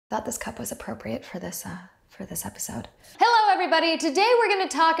Thought this cup was appropriate for this episode. Hello everybody, today we're gonna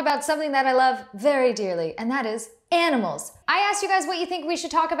talk about something that I love very dearly, and that is animals. I asked you guys what you think we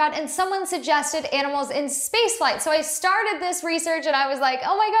should talk about, and someone suggested animals in spaceflight. So I started this research and I was like,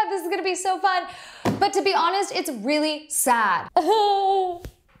 oh my God, this is gonna be so fun. But to be honest, it's really sad. But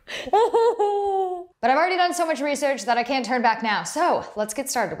I've already done so much research that I can't turn back now. So let's get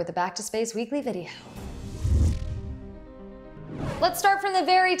started with the Back to Space Weekly video. Let's start from the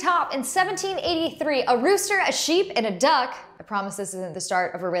very top. In 1783, a rooster, a sheep, and a duck, I promise this isn't the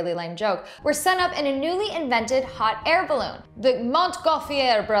start of a really lame joke, were sent up in a newly invented hot air balloon. The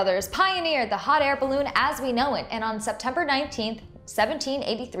Montgolfier brothers pioneered the hot air balloon as we know it, and on September 19th,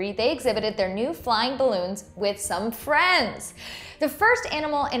 1783, they exhibited their new flying balloons with some friends. The first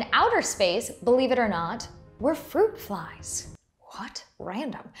animal in outer space, believe it or not, were fruit flies. What?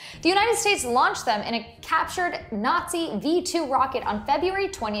 Random. The United States launched them in a captured Nazi V-2 rocket on February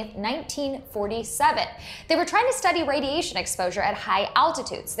 20th, 1947. They were trying to study radiation exposure at high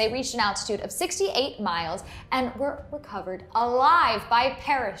altitudes. They reached an altitude of 68 miles and were recovered alive by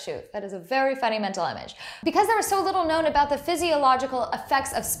parachute. That is a very funny mental image. Because there was so little known about the physiological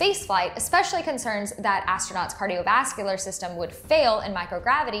effects of spaceflight, especially concerns that astronauts' cardiovascular system would fail in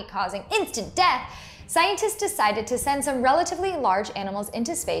microgravity, causing instant death, scientists decided to send some relatively large animals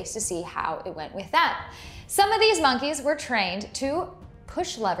into space to see how it went with them. Some of these monkeys were trained to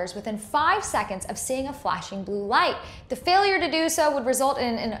push levers within 5 seconds of seeing a flashing blue light. The failure to do so would result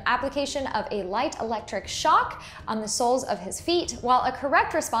in an application of a light electric shock on the soles of his feet, while a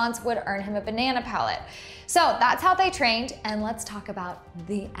correct response would earn him a banana pellet. So that's how they trained, and let's talk about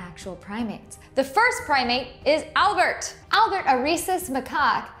the actual primates. The first primate is Albert. Albert, a rhesus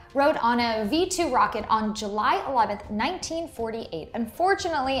macaque, rode on a V-2 rocket on July 11th, 1948.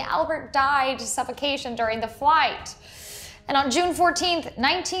 Unfortunately, Albert died of suffocation during the flight. And on June 14th,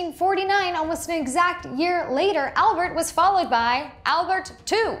 1949, almost an exact year later, Albert was followed by Albert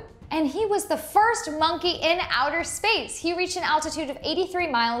II. And he was the first monkey in outer space. He reached an altitude of 83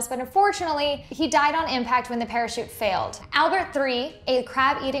 miles, but unfortunately, he died on impact when the parachute failed. Albert III, a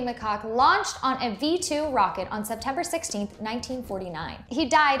crab-eating macaque, launched on a V-2 rocket on September 16th, 1949. He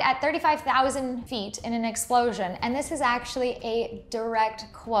died at 35,000 feet in an explosion, and this is actually a direct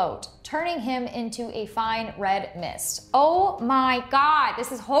quote, turning him into a fine red mist. Oh my God,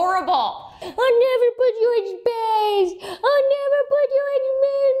 this is horrible. I'll never put you in space. I'll never put you in space.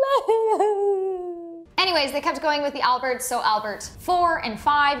 Anyways, they kept going with the Alberts, so Albert 4 and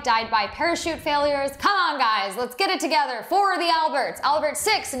 5 died by parachute failures. Come on guys, let's get it together. 4 of the Alberts. Albert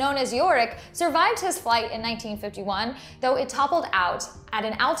 6, known as Yorick, survived his flight in 1951, though it toppled out at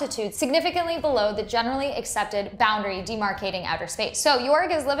an altitude significantly below the generally accepted boundary demarcating outer space. So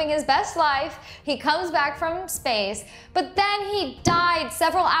Yorick is living his best life. He comes back from space, but then he died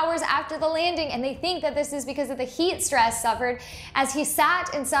several hours after the landing, and they think that this is because of the heat stress suffered as he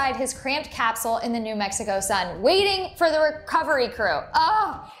sat inside his cramped capsule in the New Mexico sun, waiting for the recovery crew.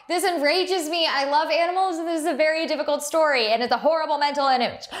 Oh, this enrages me. I love animals, and this is a very difficult story, and it's a horrible mental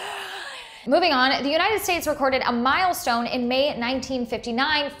image. Moving on, the United States recorded a milestone in May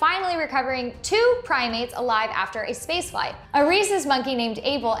 1959, finally recovering 2 primates alive after a spaceflight. A rhesus monkey named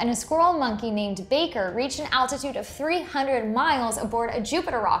Abel and a squirrel monkey named Baker reached an altitude of 300 miles aboard a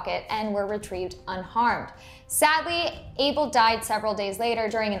Jupiter rocket and were retrieved unharmed. Sadly, Abel died several days later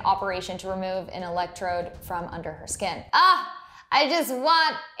during an operation to remove an electrode from under her skin. I just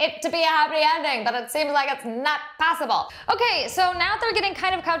want it to be a happy ending, but it seems like it's not possible. Okay, so now they're getting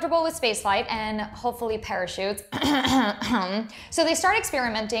kind of comfortable with spaceflight and hopefully parachutes. So they start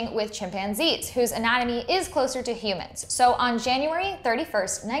experimenting with chimpanzees, whose anatomy is closer to humans. So on January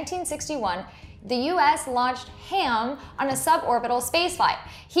 31st, 1961, the US launched Ham on a suborbital spaceflight.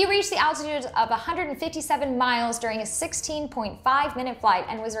 He reached the altitude of 157 miles during a 16.5-minute flight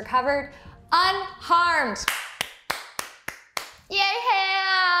and was recovered unharmed. Yay,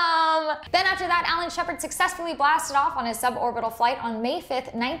 Ham! Then after that, Alan Shepard successfully blasted off on his suborbital flight on May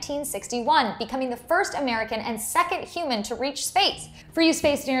 5th, 1961, becoming the first American and second human to reach space. For you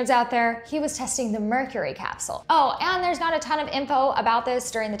space nerds out there, he was testing the Mercury capsule. Oh, and there's not a ton of info about this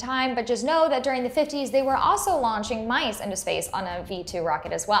during the time, but just know that during the 50s, they were also launching mice into space on a V-2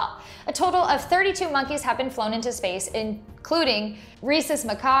 rocket as well. A total of 32 monkeys have been flown into space, including rhesus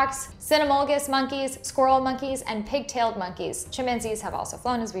macaques, cynomolgus monkeys, squirrel monkeys, and pig-tailed monkeys. Chimpanzees have also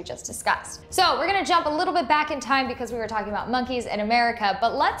flown, as we just discussed. So we're gonna jump a little bit back in time because we were talking about monkeys in America,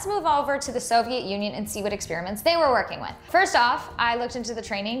 but let's move over to the Soviet Union and see what experiments they were working with. First off, I looked into the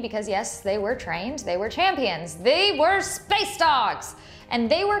training because yes, they were trained, they were champions, they were space dogs. And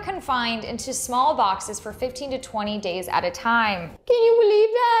they were confined into small boxes for 15 to 20 days at a time. Can you believe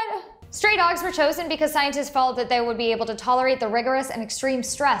that? Stray dogs were chosen because scientists felt that they would be able to tolerate the rigorous and extreme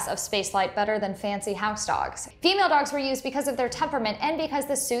stress of spaceflight better than fancy house dogs. Female dogs were used because of their temperament and because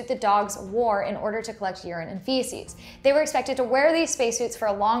the suit the dogs wore in order to collect urine and feces. They were expected to wear these spacesuits for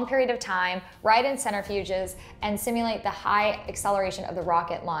a long period of time, ride in centrifuges, and simulate the high acceleration of the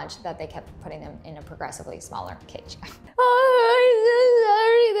rocket launch that they kept putting them in a progressively smaller cage. Oh, I'm so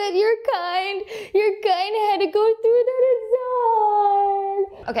sorry that your kind had to go through that. It's so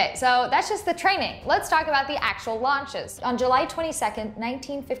hard. Okay, so that's just the training. Let's talk about the actual launches. On July 22nd,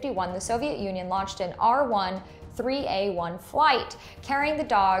 1951, the Soviet Union launched an R-1 3A1 flight, carrying the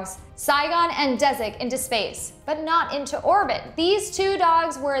dogs Saigon and Desik into space, but not into orbit. These two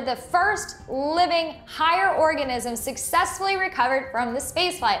dogs were the first living higher organisms successfully recovered from the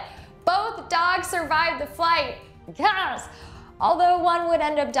spaceflight. Both dogs survived the flight. Yes! Although one would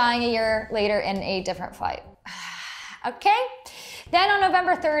end up dying a year later in a different flight. Okay? Then on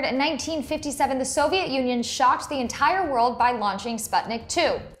November 3rd, 1957, the Soviet Union shocked the entire world by launching Sputnik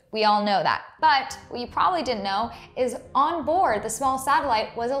 2. We all know that. But what you probably didn't know is on board the small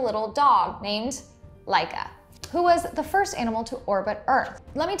satellite was a little dog named Laika, who was the first animal to orbit Earth.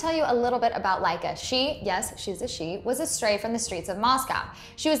 Let me tell you a little bit about Laika. She, yes, she's a she, was a stray from the streets of Moscow.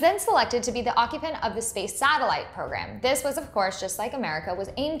 She was then selected to be the occupant of the space satellite program. This was, of course, just like America, was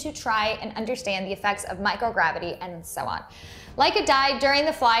aimed to try and understand the effects of microgravity and so on. Laika died during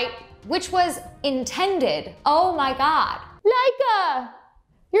the flight, which was intended. Oh my God. Laika!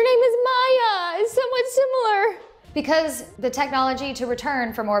 Your name is Maya. It's somewhat similar. Because the technology to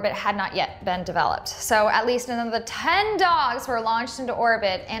return from orbit had not yet been developed. So at least another 10 dogs were launched into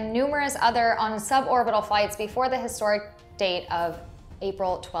orbit and numerous other on suborbital flights before the historic date of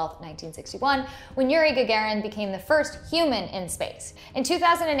April 12, 1961, when Yuri Gagarin became the first human in space. In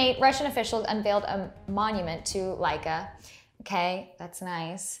 2008, Russian officials unveiled a monument to Laika. Okay, that's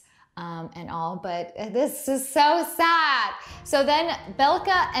nice. And all, but this is so sad. So then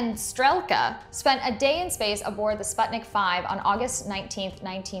Belka and Strelka spent a day in space aboard the Sputnik 5 on August 19th,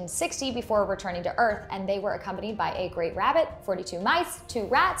 1960 before returning to Earth, and they were accompanied by a great rabbit, 42 mice, 2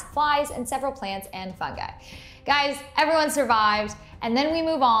 rats, flies, and several plants and fungi. Guys, everyone survived, and then we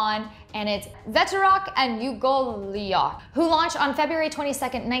move on, and it's Veterok and Yugolyov, who launched on February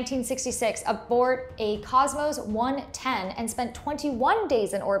 22nd, 1966 aboard a Cosmos 110 and spent 21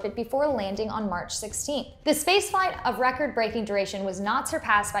 days in orbit before landing on March 16th. The spaceflight of record-breaking duration was not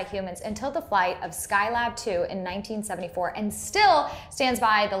surpassed by humans until the flight of Skylab 2 in 1974 and still stands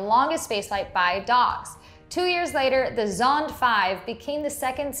by the longest spaceflight by dogs. 2 years later, the Zond 5 became the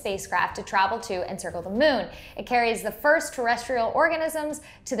second spacecraft to travel to and circle the moon. It carries the first terrestrial organisms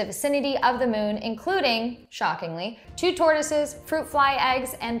to the vicinity of the moon, including, shockingly, 2 tortoises, fruit fly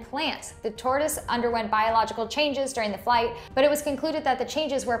eggs, and plants. The tortoise underwent biological changes during the flight, but it was concluded that the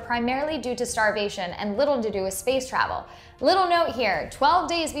changes were primarily due to starvation and little to do with space travel. Little note here, 12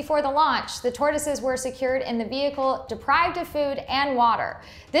 days before the launch, the tortoises were secured in the vehicle deprived of food and water.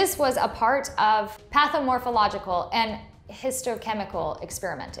 This was a part of pathomorphological and histochemical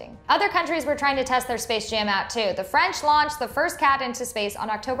experimenting. Other countries were trying to test their Space Jam out too. The French launched the first cat into space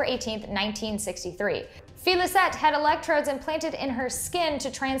on October 18th, 1963. Félicette had electrodes implanted in her skin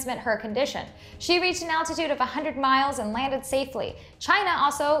to transmit her condition. She reached an altitude of 100 miles and landed safely. China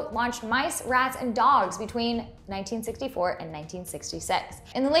also launched mice, rats, and dogs between 1964 and 1966.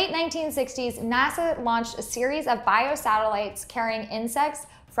 In the late 1960s, NASA launched a series of biosatellites carrying insects,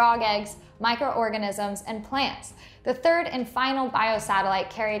 frog eggs, microorganisms, and plants. The third and final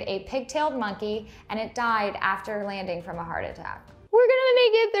biosatellite carried a pigtailed monkey, and it died after landing from a heart attack. We're gonna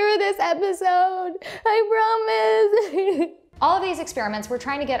make it through this episode, I promise. All of these experiments were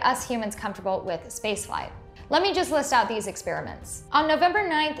trying to get us humans comfortable with spaceflight. Let me just list out these experiments. On November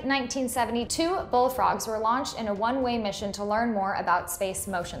 9th, 1972, bullfrogs were launched in a one-way mission to learn more about space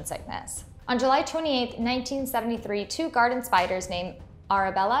motion sickness. On July 28th, 1973, 2 garden spiders named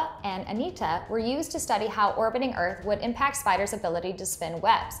Arabella and Anita were used to study how orbiting Earth would impact spiders' ability to spin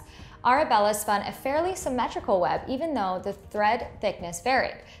webs. Arabella spun a fairly symmetrical web even though the thread thickness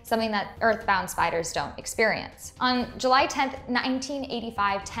varied, something that earthbound spiders don't experience. On July 10th,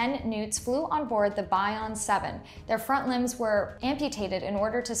 1985, 10 newts flew on board the Bion 7. Their front limbs were amputated in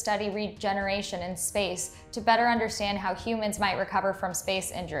order to study regeneration in space to better understand how humans might recover from space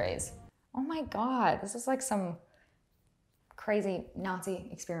injuries. Oh my God, this is like some crazy Nazi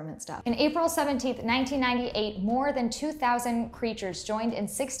experiment stuff. In April 17th, 1998, more than 2,000 creatures joined in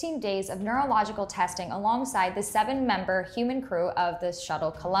 16 days of neurological testing alongside the 7-member human crew of the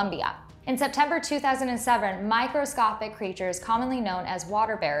shuttle Columbia. In September 2007, microscopic creatures commonly known as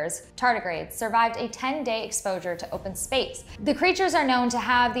water bears, tardigrades, survived a 10-day exposure to open space. The creatures are known to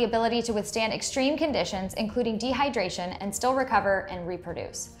have the ability to withstand extreme conditions, including dehydration, and still recover and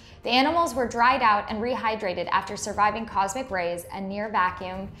reproduce. The animals were dried out and rehydrated after surviving cosmic rays and near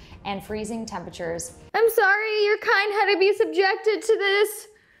vacuum and freezing temperatures. I'm sorry, your kind had to be subjected to this.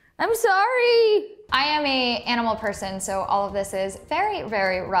 I'm sorry. I am an animal person, so all of this is very,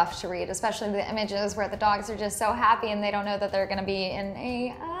 very rough to read, especially the images where the dogs are just so happy and they don't know that they're gonna be in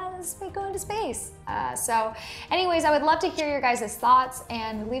going to space. So anyways, I would love to hear your guys' thoughts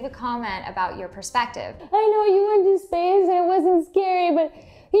and leave a comment about your perspective. I know you went to space and it wasn't scary, but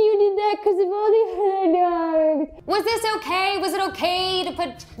you did that because of all the other dogs. Was this okay? Was it okay to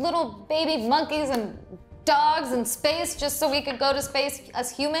put little baby monkeys and dogs in space just so we could go to space as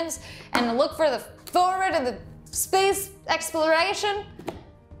humans and look for the forward of the space exploration?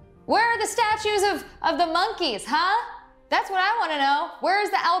 Where are the statues of the monkeys, huh? That's what I want to know. Where's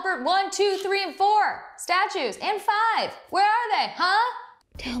the Albert 1, 2, 3, and 4 statues? And 5? Where are they, huh?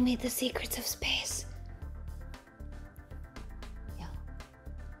 Tell me the secrets of space. Yeah.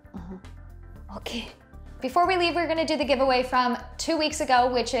 Okay. Before we leave, we're gonna do the giveaway from 2 weeks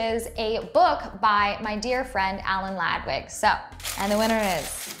ago, which is a book by my dear friend, Alan Ladwig. So, and the winner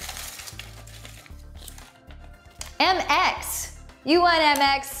is MX. You won,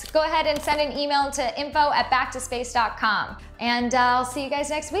 MX. Go ahead and send an email to info@backtospace.com. And I'll see you guys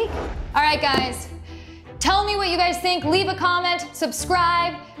next week. All right, guys. Tell me what you guys think. Leave a comment,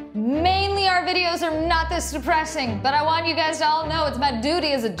 subscribe. Mainly our videos are not this depressing, but I want you guys to all know it's my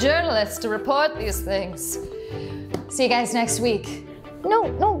duty as a journalist to report these things. See you guys next week.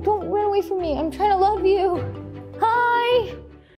 No, don't run away from me. I'm trying to love you. Hi.